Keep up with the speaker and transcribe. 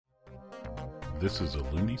This is a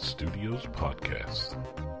Looney Studios podcast.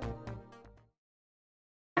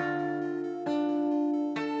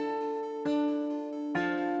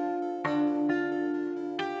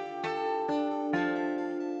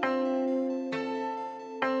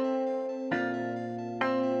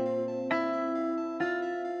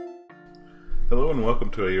 Hello and welcome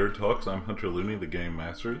to Ayurd Talks. I'm Hunter Looney, the Game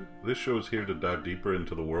Master. This show is here to dive deeper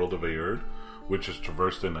into the world of Ayurd, which is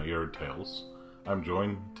traversed in Ayurd tales. I'm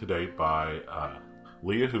joined today by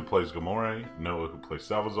Leah, who plays Gamore, Noah, who plays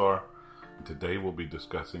Salvazar, and today we'll be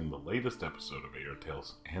discussing the latest episode of Ayurd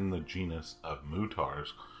Tales and the genus of Mutars,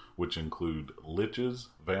 which include liches,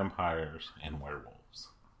 vampires, and werewolves.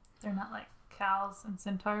 They're not like cows and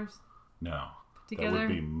centaurs? No, Together? that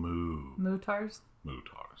would be Mutars?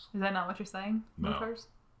 Mutars. Is that not what you're saying? No. Mutars?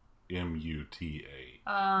 M-U-T-A-R-S.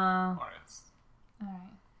 Alright.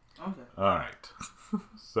 Okay. Alright.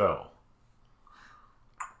 So,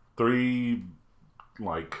 3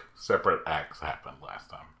 separate acts happened last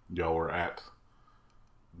time. Y'all were at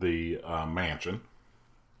the mansion.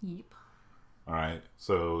 Yep. Alright,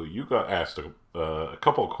 so you got asked a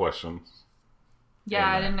couple of questions. Yeah,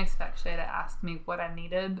 I didn't expect Shay to ask me what I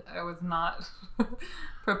needed. I was not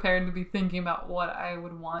prepared to be thinking about what I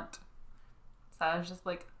would want. So I was just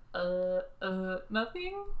like,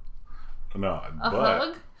 nothing? No,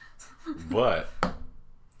 Hug? but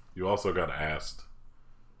you also got asked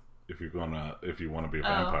if you want to be a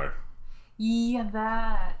vampire. Yeah,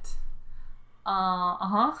 that.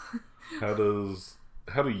 Uh-huh. How do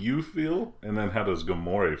you feel? And then how does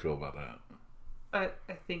Gamore feel about that? I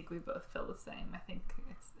think we both feel the same. I think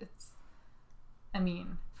it's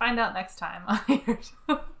find out next time.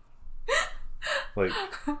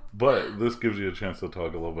 But this gives you a chance to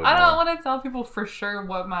talk a little bit I more. don't want to tell people for sure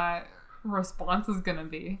what my response is going to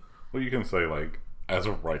be. Well, you can say, as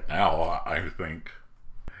of right now, I think,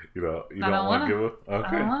 you don't don't want to wanna. give it?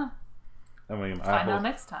 Okay. I don't want I mean, to find out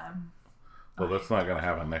next time. Well, that's not going to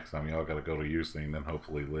happen next time. Y'all got to go to UC and then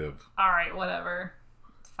hopefully live. Alright, whatever.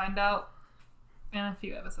 Find out in a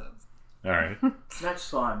few episodes. Alright.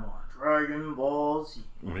 Next time on Dragon Ball Z.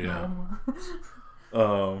 Yeah.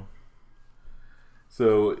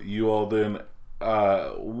 So you all then,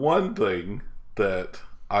 one thing that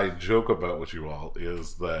I joke about with you all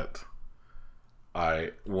is that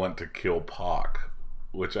I want to kill Pac,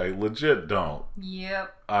 which I legit don't.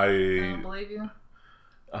 Yep. I don't believe you.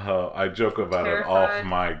 I joke about it off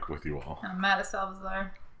mic with you all. I'm mad at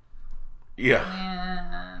Salvazar. Yeah.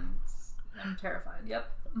 And I'm terrified.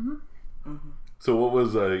 Yep. Mm-hmm. Mm-hmm. So what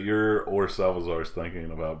was your or Salvazar's thinking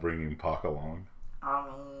about bringing Pac along?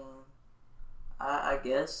 I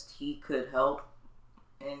guess he could help,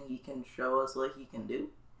 and he can show us what he can do.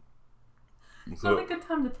 It's not a good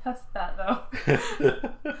time to test that, though.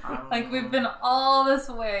 We've been all this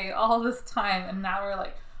way, all this time, and now we're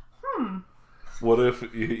like, What if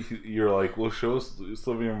you're like, well, show us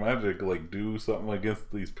some of your magic, do something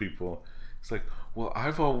against these people. It's like, well,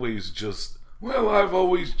 I've always just, like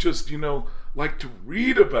to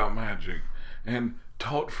read about magic and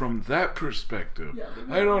taught from that perspective. Yeah,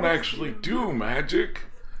 I don't actually do magic.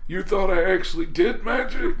 You thought I actually did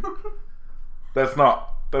magic? That's not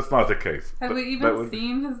the case. Have we even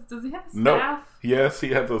seen his, does he have a staff? No. Yes, he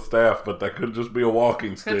has a staff, but that could just be a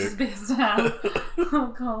walking stick. Could just be a staff.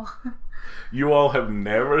 Oh, God. You all have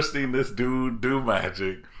never seen this dude do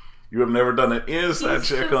magic. You have never done an inside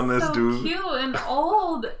check on this dude. He's cute and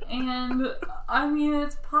old, and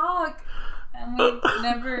it's Pac, and we've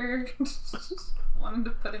never wanted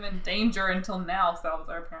to put him in danger until now.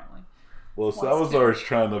 Salvazar apparently. Well, Salvazar is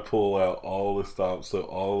trying to pull out all the stops, so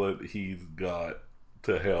all that he's got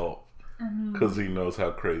to help, because he knows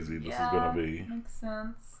how crazy this is going to be. Makes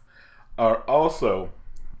sense. Also,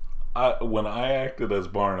 when I acted as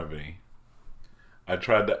Barnaby, I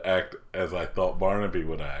tried to act as I thought Barnaby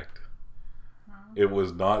would act. It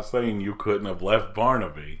was not saying you couldn't have left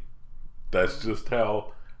Barnaby. That's just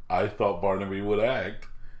how I thought Barnaby would act.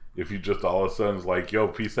 If you just all of a sudden is like, yo,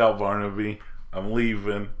 peace out, Barnaby. I'm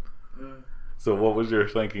leaving. So what was your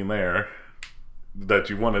thinking there? That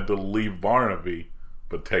you wanted to leave Barnaby,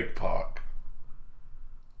 but take Pac?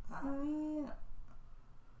 I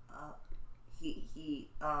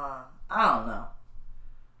don't know.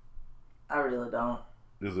 I really don't.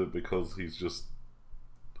 Is it because he's just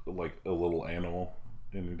like a little animal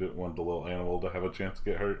and you didn't want the little animal to have a chance to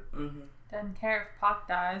get hurt? Mm-hmm. Doesn't care if Pac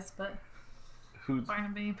dies, but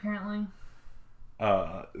Barnaby apparently.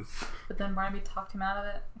 But then Barnaby talked him out of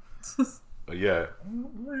it. Yeah.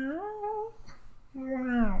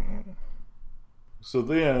 So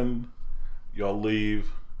then y'all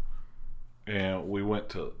leave and we went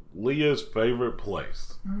to Leah's favorite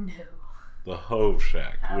place. No. the Hove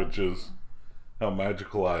Shack, which is how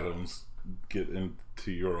magical items get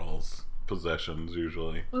into your all's possessions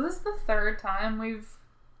usually. Was this the third time we've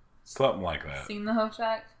Something like that. seen the Hove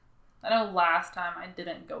Shack? I know last time I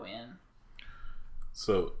didn't go in.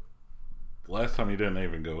 So, last time you didn't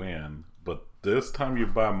even go in, but this time you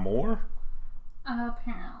buy more?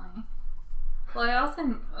 Apparently. Well, I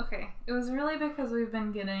also... Okay, it was really because we've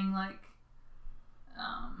been getting, like,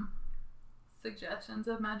 suggestions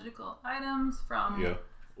of magical items from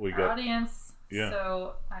we our got audience. Yeah.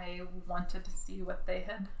 So I wanted to see what they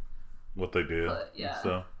had what they did. put. Yeah.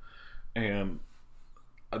 So, and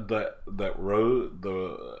that rose,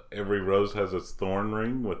 every rose has its thorn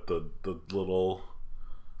ring with the little,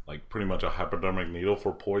 like, pretty much a hypodermic needle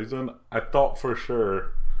for poison. I thought for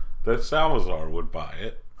sure that Salazar would buy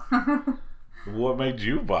it. What made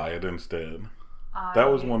you buy it instead?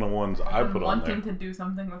 That was one of the ones I put on there. Wanting to do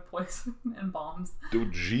something with poison and bombs.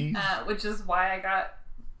 Dude, jeez. Which is why I got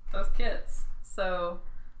those kits. So,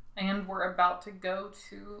 and we're about to go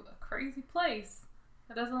to a crazy place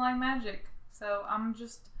that doesn't like magic. So I'm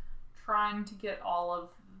just trying to get all of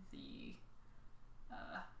the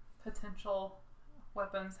potential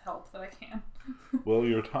weapons help that I can. Well,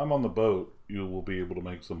 your time on the boat, you will be able to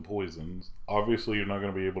make some poisons. Obviously, you're not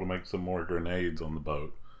going to be able to make some more grenades on the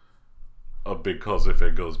boat. Because if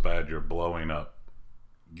it goes bad, you're blowing up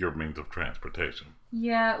your means of transportation.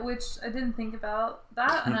 Yeah, which I didn't think about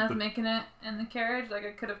that when I was making it in the carriage. Like,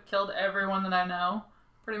 I could have killed everyone that I know,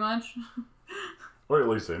 pretty much. Or at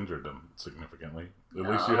least injured them significantly. At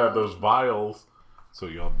least you have those vials. So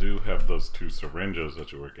y'all do have those 2 syringes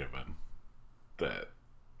that you were given that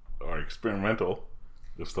are experimental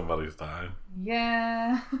if somebody's dying.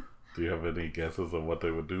 Yeah. Do you have any guesses of what they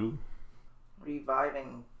would do?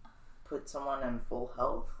 Reviving, put someone in full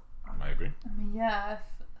health? Maybe. I mean, yeah,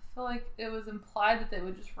 I feel like it was implied that they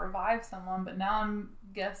would just revive someone, but now I'm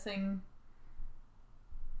guessing...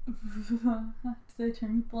 Do they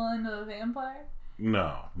turn people into a vampire?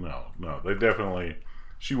 No. They definitely...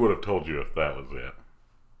 She would have told you if that was it.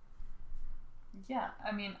 Yeah,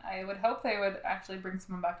 I mean, I would hope they would actually bring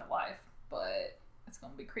someone back to life, but it's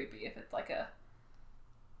going to be creepy if it's like a...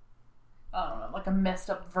 I don't know, like a messed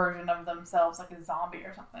up version of themselves, like a zombie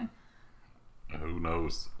or something. Who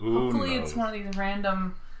knows? Hopefully it's one of these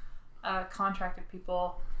random contracted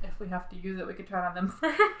people. If we have to use it, we could try it on them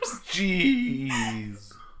first.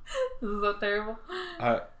 Jeez. This is so terrible.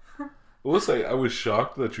 I will say, I was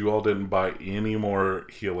shocked that you all didn't buy any more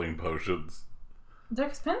healing potions. They're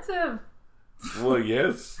expensive. Well,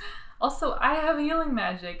 yes. Also, I have healing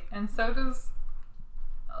magic, and so does...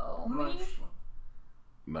 Oh, me?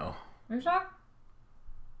 No. Rorschach?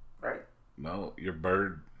 Right. No, your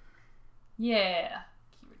bird. Yeah.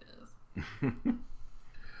 Cute it is.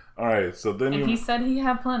 Alright, so then and he said he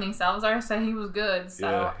had plenty. Salazar said he was good, so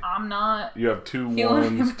yeah. I'm not... You have 2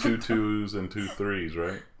 1s, 2 2s, and 2 3s,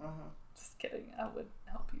 right? Mm-hmm. Just kidding. I would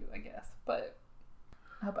help you, I guess. But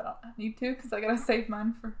I hope I don't need to, because I gotta save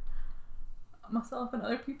mine for myself and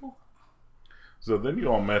other people. So then you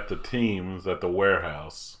all met the teams at the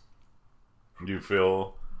warehouse. Do you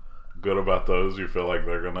feel good about those? You feel like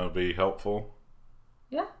they're gonna be helpful?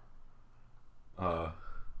 Yeah.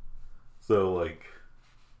 So, like,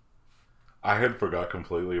 I had forgot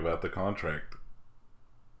completely about the contract.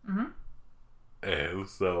 Mm-hmm. And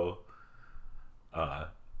so,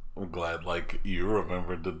 I'm glad, like, you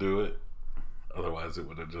remembered to do it. Otherwise, it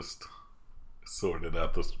would have just sorted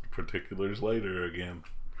out the particulars later again.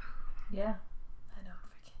 Yeah. I don't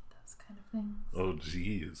forget those kind of things. Oh,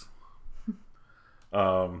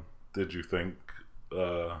 jeez. Did you think,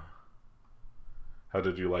 how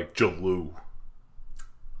did you like Jaloo?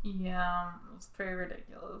 Yeah, it was very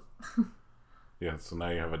ridiculous. Yeah, so now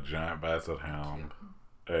you have a giant basset hound,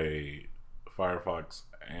 a firefox,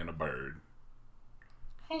 and a bird.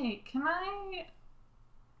 Hey, can I...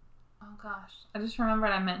 Oh gosh, I just remembered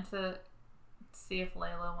I meant to see if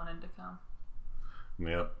Layla wanted to come.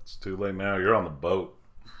 Yep, it's too late now. You're on the boat.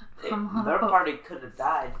 Their party could have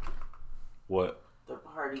died. What? Their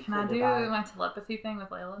party Can I do my telepathy thing with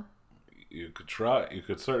Layla? You could try. You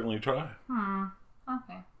could certainly try.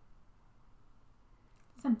 Okay.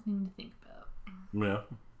 Something to think about.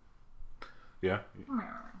 Yeah.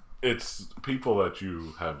 It's people that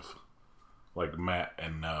you have, like, met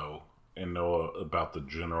and know about the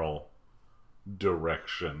general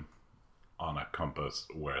direction on a compass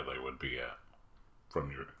where they would be at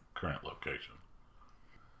from your current location.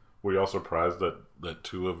 Were you all surprised that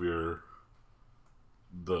 2 of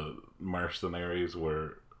the mercenaries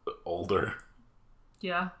were older?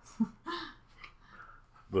 Yeah.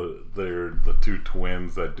 They're the 2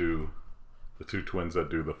 twins that do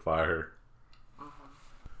the fire.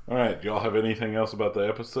 All right. Do y'all have anything else about the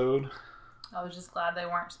episode? I was just glad they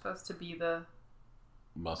weren't supposed to be the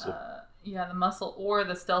muscle. The muscle or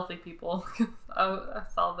the stealthy people. I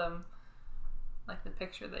saw them, like the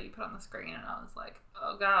picture that you put on the screen, and I was like,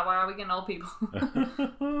 oh god, why are we getting old people?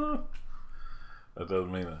 That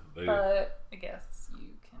doesn't mean that. But I guess you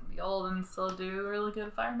can be old and still do really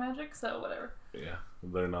good fire magic, so whatever. Yeah,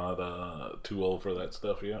 they're not too old for that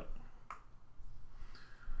stuff yet.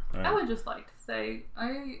 Right. I would just like to say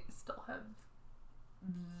I still have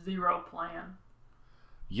zero plan.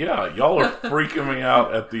 Yeah, y'all are freaking me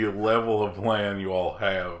out at the level of plan you all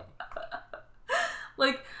have.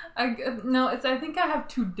 Like, I think I have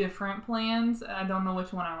two different plans, and I don't know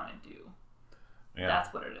which one I want to do. Yeah.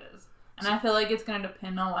 That's what it is. And I feel like it's going to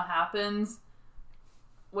depend on what happens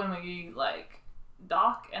when we, like,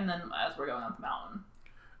 dock and then as we're going up the mountain.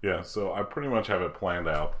 Yeah, so I pretty much have it planned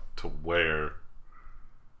out to where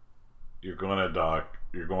you're going to dock,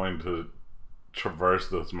 you're going to traverse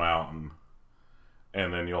this mountain,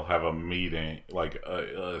 and then you'll have a meeting, like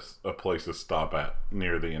a place to stop at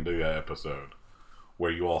near the end of the episode,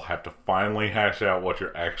 where you all have to finally hash out what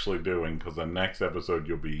you're actually doing, because the next episode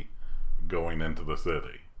you'll be going into the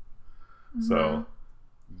city. Mm-hmm. So,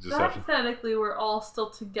 just hypothetically, we're all still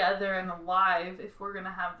together and alive if we're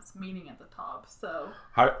gonna have this meeting at the top. So,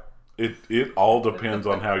 it all depends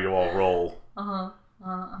on how you all roll.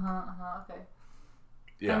 Okay.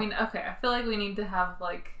 Yeah. I mean, okay. I feel like we need to have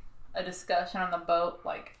like a discussion on the boat.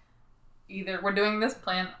 Like, either we're doing this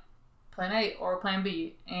plan A or plan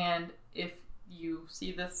B, and if you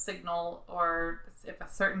see this signal or if a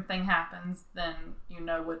certain thing happens, then you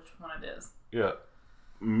know which one it is. Yeah.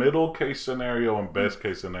 Middle case scenario and best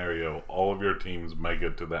case scenario, all of your teams make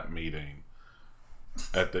it to that meeting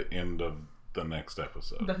at the end of the next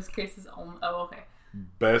episode. Best case is okay.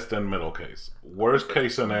 Best and middle case. Worst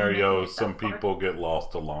case scenario, some people get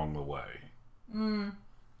lost along the way.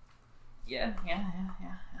 Yeah.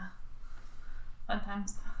 Fun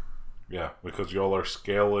times. Yeah, because y'all are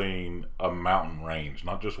scaling a mountain range,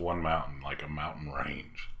 not just one mountain, like a mountain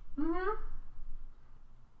range. Mm-hmm.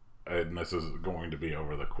 And this is going to be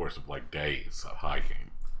over the course of like days of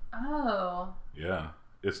hiking. Oh. Yeah.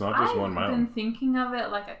 It's not just one mountain. I've been thinking of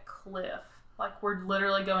it like a cliff. Like we're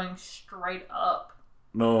literally going straight up.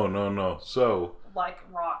 No. So. Like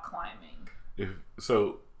rock climbing.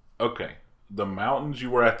 Okay. The mountains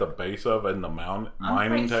you were at the base of and the mining towns. I'm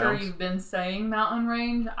pretty sure you've been saying mountain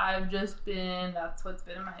range. That's what's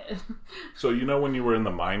been in my head. So you know when you were in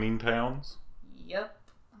the mining towns? Yep.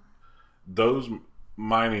 Those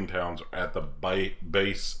mining towns are at the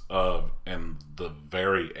base of and the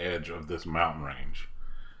very edge of this mountain range.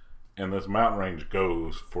 And this mountain range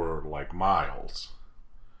goes for like miles.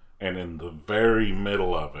 And in the very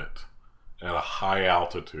middle of it, at a high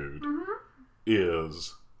altitude,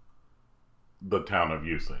 is the town of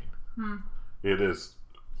Usine. It is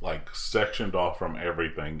like sectioned off from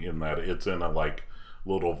everything in that it's in a like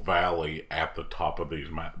little valley at the top of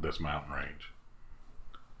this mountain range.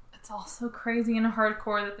 It's also crazy and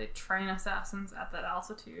hardcore that they train assassins at that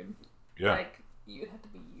altitude. Yeah. Like, you'd have to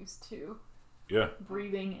be used to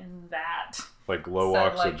breathing in that. Like low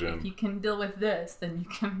oxygen. Like, if you can deal with this, then you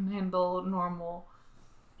can handle normal.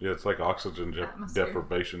 Yeah, it's like oxygen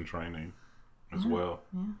deprivation training as well.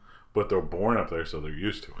 Yeah. But they're born up there, so they're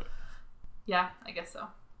used to it. Yeah, I guess so.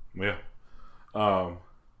 Yeah.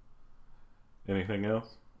 Anything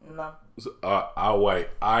else? No. I'll wait.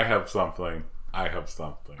 I have something.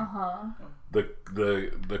 The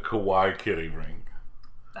kawaii kitty ring.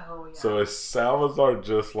 Oh yeah. So is Salazar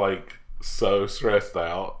just like so stressed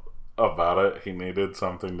out about it? He needed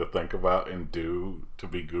something to think about and do to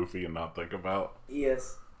be goofy and not think about.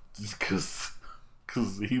 Yes. Just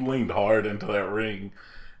because he leaned hard into that ring,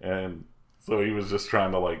 and so he was just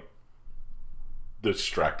trying to like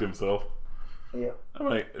distract himself. Yeah. I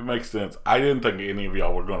mean, it makes sense. I didn't think any of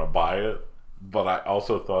y'all were going to buy it, but I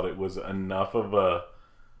also thought it was enough of a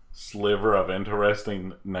sliver of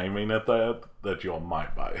interesting naming it that y'all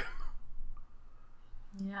might buy it.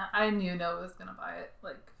 Yeah, I knew Noah was going to buy it,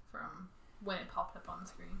 like, from when it popped up on the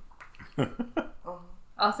screen.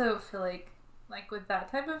 Also, feel like with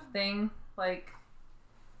that type of thing, like,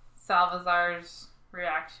 Salazar's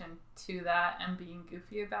reaction to that and being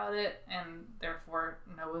goofy about it, and therefore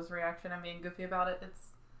Noah's reaction and being goofy about it, it's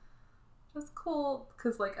just cool,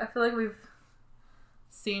 because, like, I feel like we've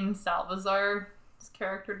seen Salazar's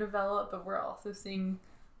character develop, but we're also seeing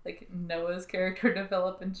like Noah's character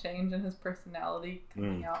develop and change, and his personality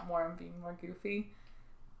coming out more and being more goofy,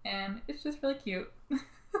 and it's just really cute.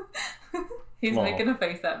 He's making a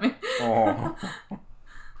face at me.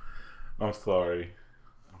 I'm sorry.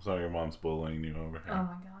 Sorry, your mom's bullying you over here. Oh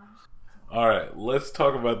my gosh. Alright, let's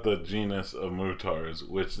talk about the genus of Mutars,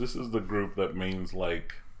 which this is the group that means,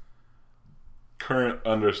 like, current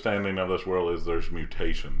understanding of this world is there's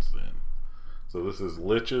mutations then. So this is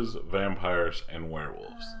liches, vampires, and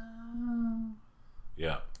werewolves.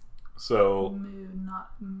 Yeah. So... Moo,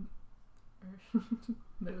 not... Moo,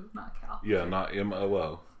 not cow. Yeah, not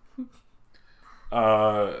M-O-O.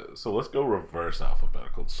 So let's go reverse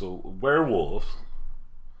alphabetical. So werewolves,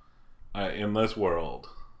 in this world,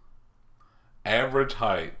 average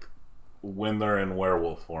height when they're in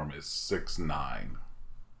werewolf form is 6'9".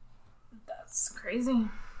 That's crazy.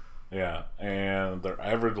 Yeah, and their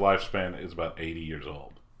average lifespan is about 80 years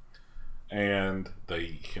old. And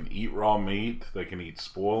they can eat raw meat, they can eat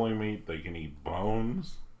spoiling meat, they can eat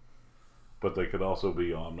bones, but they could also be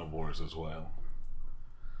omnivores as well.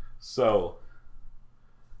 So,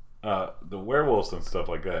 the werewolves and stuff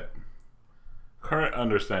like that, current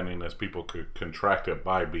understanding is people could contract it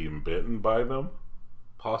by being bitten by them,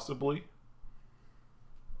 possibly.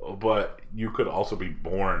 But you could also be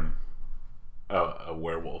born a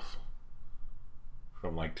werewolf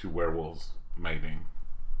from like two werewolves mating.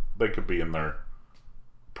 They could be in their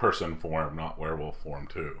person form, not werewolf form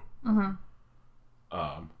too.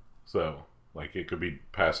 Mm-hmm. So like it could be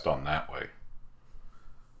passed on that way.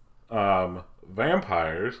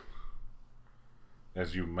 Vampires,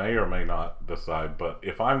 as you may or may not decide, but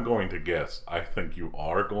if I'm going to guess, I think you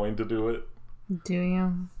are going to do it. Do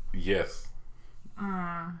you? Yes.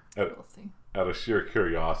 We'll see. Out of sheer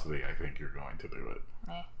curiosity, I think you're going to do it.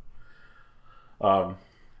 Eh.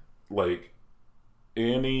 Like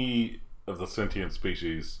any of the sentient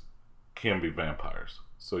species can be vampires.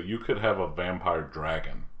 So you could have a vampire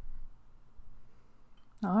dragon.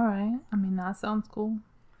 All right. I mean, that sounds cool.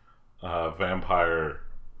 Vampire.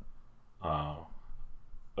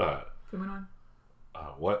 Pumanoid.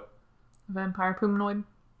 What? Vampire pumanoid.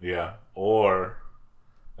 Yeah, or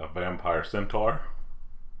a vampire centaur.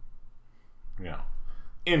 You know,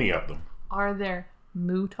 any of them. Are there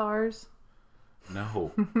mutars?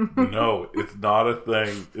 No, no, it's not a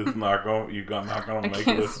thing. It's not going. You're not going to I make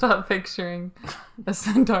can't this. stop picturing a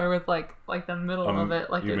centaur with like the middle of it,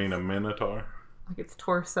 like you it's, mean a minotaur? like its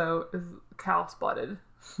torso is cow spotted.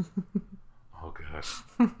 Oh gosh.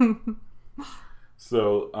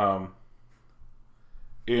 So,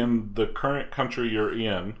 in the current country you're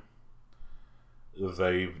in,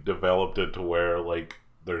 they've developed it to where like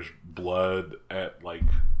there's blood at like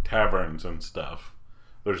taverns and stuff.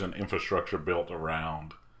 There's an infrastructure built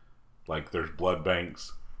around, like there's blood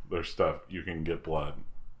banks, there's stuff you can get blood.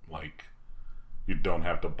 Like you don't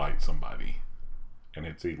have to bite somebody, and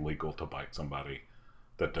it's illegal to bite somebody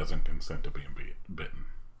that doesn't consent to being bitten.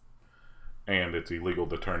 And it's illegal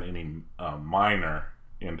to turn any minor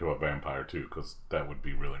into a vampire too, because that would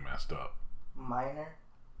be really messed up. Minor?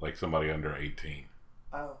 Like somebody under 18.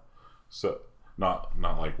 Oh. So not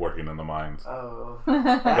like working in the mines. Oh.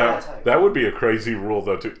 That would be a crazy rule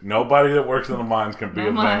though too. Nobody that works in the mines can be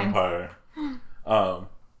a vampire.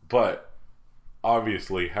 But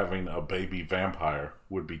obviously having a baby vampire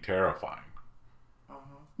would be terrifying.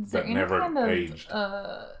 Is there That any never kind of aged.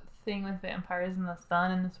 thing with vampires in the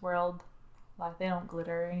sun in this world? Like they don't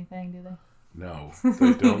glitter or anything, do they? No,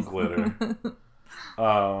 they don't glitter.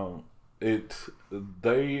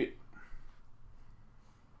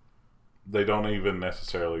 They don't even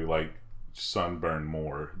necessarily like sunburn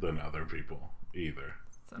more than other people either.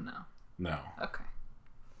 So no. No, Okay.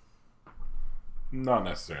 not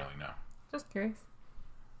necessarily. No. Just curious.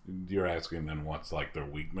 You're asking then what's like their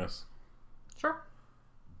weakness? Sure.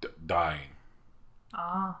 Dying,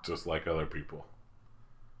 Ah. just like other people.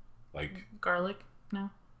 Like, Garlic? No.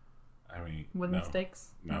 I mean, Wooden no,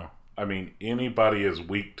 stakes? no. I mean, anybody is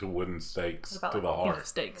weak to wooden What stakes about to the like, heart.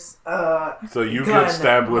 steaks? So you God, get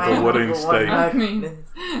stabbed with my a wooden number stake. one I mean-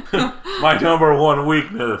 weakness. My number one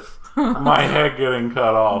weakness: my head getting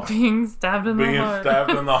cut off. Being stabbed in Being the heart.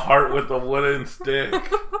 stabbed in the heart with a wooden stick.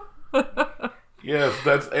 Yes,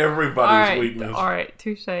 that's everybody's weakness. All right,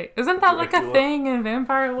 touche. Isn't that like a Dracula. thing in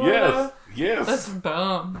vampire lore? Yes, though? yes. That's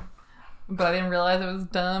dumb. But I didn't realize it was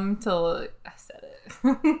dumb till I said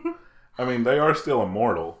it. I mean, they are still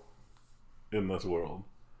immortal in this world,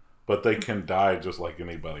 but they can die just like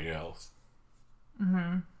anybody else.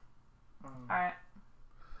 Alright.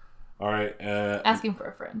 All right. Asking for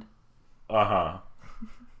a friend.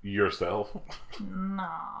 Yourself.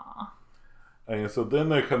 Nah. And so then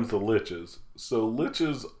there comes the liches. So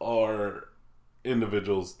liches are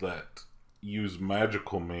individuals that use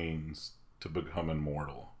magical means to become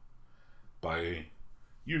immortal by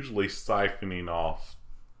usually siphoning off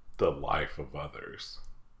the life of others.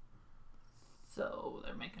 So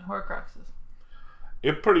they're making Horcruxes.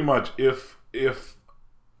 It pretty much, if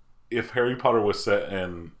Harry Potter was set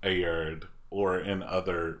in Aard or in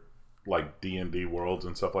other like D&D worlds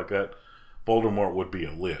and stuff like that, Voldemort would be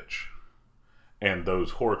a lich, and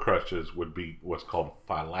those Horcruxes would be what's called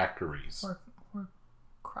phylacteries.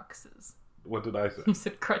 Horcruxes. What did I say? You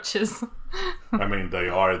said crutches. I mean, they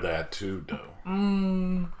are that too, though.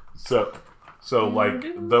 So like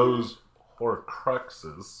those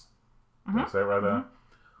Horcruxes, did I say it right now?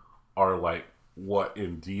 Are like what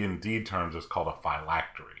in D&D terms is called a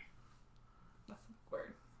phylactery. That's a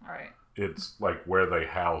word. All right. It's like where they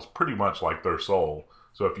house pretty much like their soul.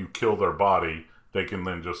 So if you kill their body, they can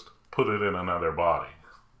then just put it in another body.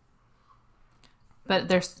 But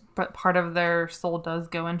part of their soul does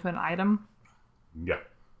go into an item? Yeah.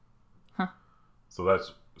 Huh. So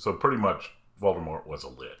pretty much Voldemort was a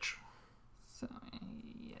lich. So,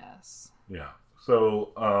 yes. Yeah.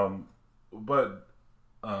 So,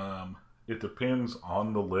 it depends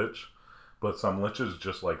on the lich, but some liches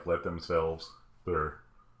just like let themselves, their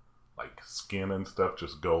like skin and stuff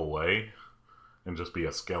just go away and just be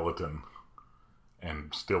a skeleton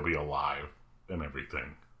and still be alive and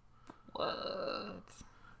everything. What?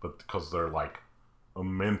 But because they're like a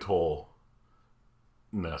mentalness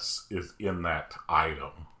is in that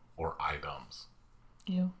item or items.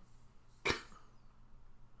 Ew.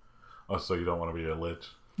 Oh, so you don't want to be a lich?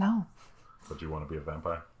 No. But you want to be a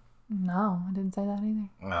vampire? No, I didn't say that either.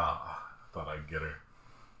 Ah, thought I'd get her.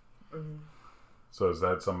 So is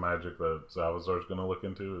that some magic that Salazar's going to look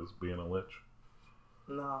into, is being a lich?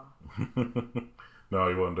 No. No,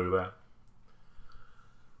 you won't do that?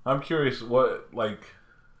 I'm curious,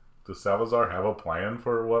 does Salazar have a plan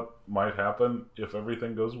for what might happen if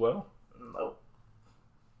everything goes well? Nope.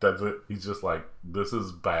 That's it. He's just like, this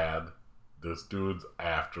is bad. This dude's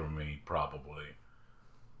after me, probably.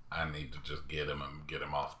 I need to just get him and get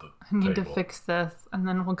him off the table. I need to fix this, and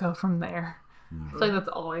then we'll go from there. I feel like that's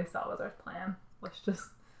always Salazar's plan. Let's just...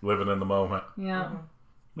 Living in the moment. Yeah.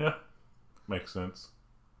 Yeah. Makes sense.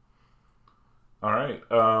 All right.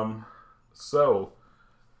 So,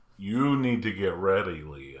 you need to get ready,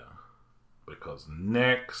 Leah. Because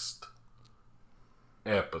next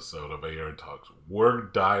episode of Aard Talks, we're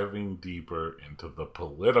diving deeper into the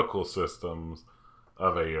political systems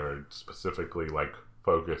of Aard, specifically like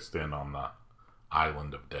focused in on the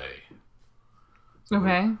Island of Day. So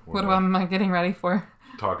okay. What am I getting ready for?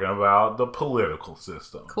 Talking about the political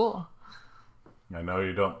system. Cool. I know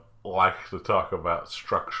you don't like to talk about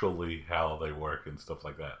structurally how they work and stuff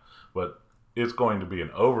like that, but it's going to be an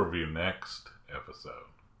overview next episode.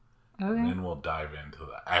 Okay. And then we'll dive into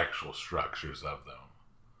the actual structures of them.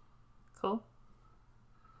 Cool.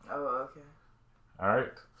 Oh, okay. All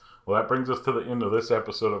right. Well, that brings us to the end of this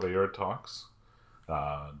episode of Aard Talks.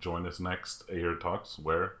 Join us next Aard Talks,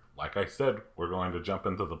 where, like I said, we're going to jump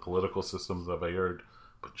into the political systems of Aard,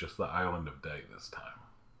 but just the Island of Day this time.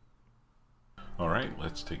 All right,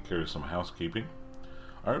 let's take care of some housekeeping.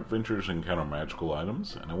 Our adventures encounter magical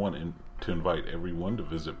items, and I want to invite everyone to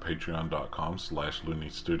visit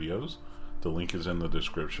patreon.com/LooneyStudios. The link is in the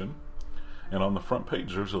description. And on the front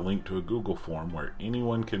page, there's a link to a Google form where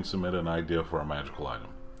anyone can submit an idea for a magical item.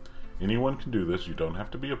 Anyone can do this, you don't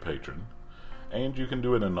have to be a patron. And you can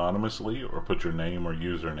do it anonymously or put your name or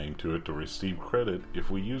username to it to receive credit if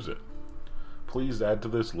we use it. Please add to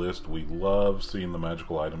this list. We love seeing the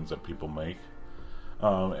magical items that people make.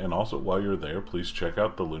 And also, while you're there, please check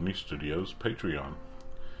out the Looney Studios Patreon.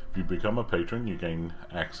 If you become a patron, you gain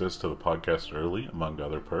access to the podcast early, among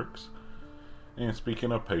other perks. And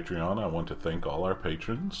speaking of Patreon, I want to thank all our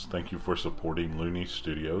patrons. Thank you for supporting Looney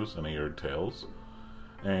Studios and Aard Tales.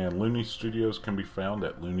 And Looney Studios can be found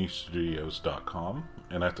at looneystudios.com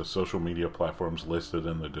and at the social media platforms listed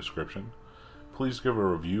in the description. Please give a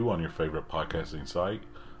review on your favorite podcasting site,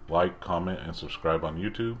 like, comment, and subscribe on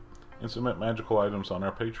YouTube, and submit magical items on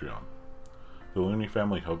our Patreon. The Looney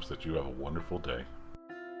family hopes that you have a wonderful day.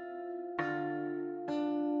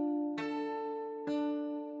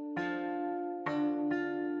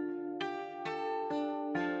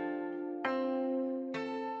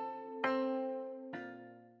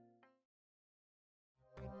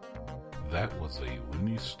 That was a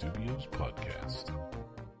Looney Studios podcast.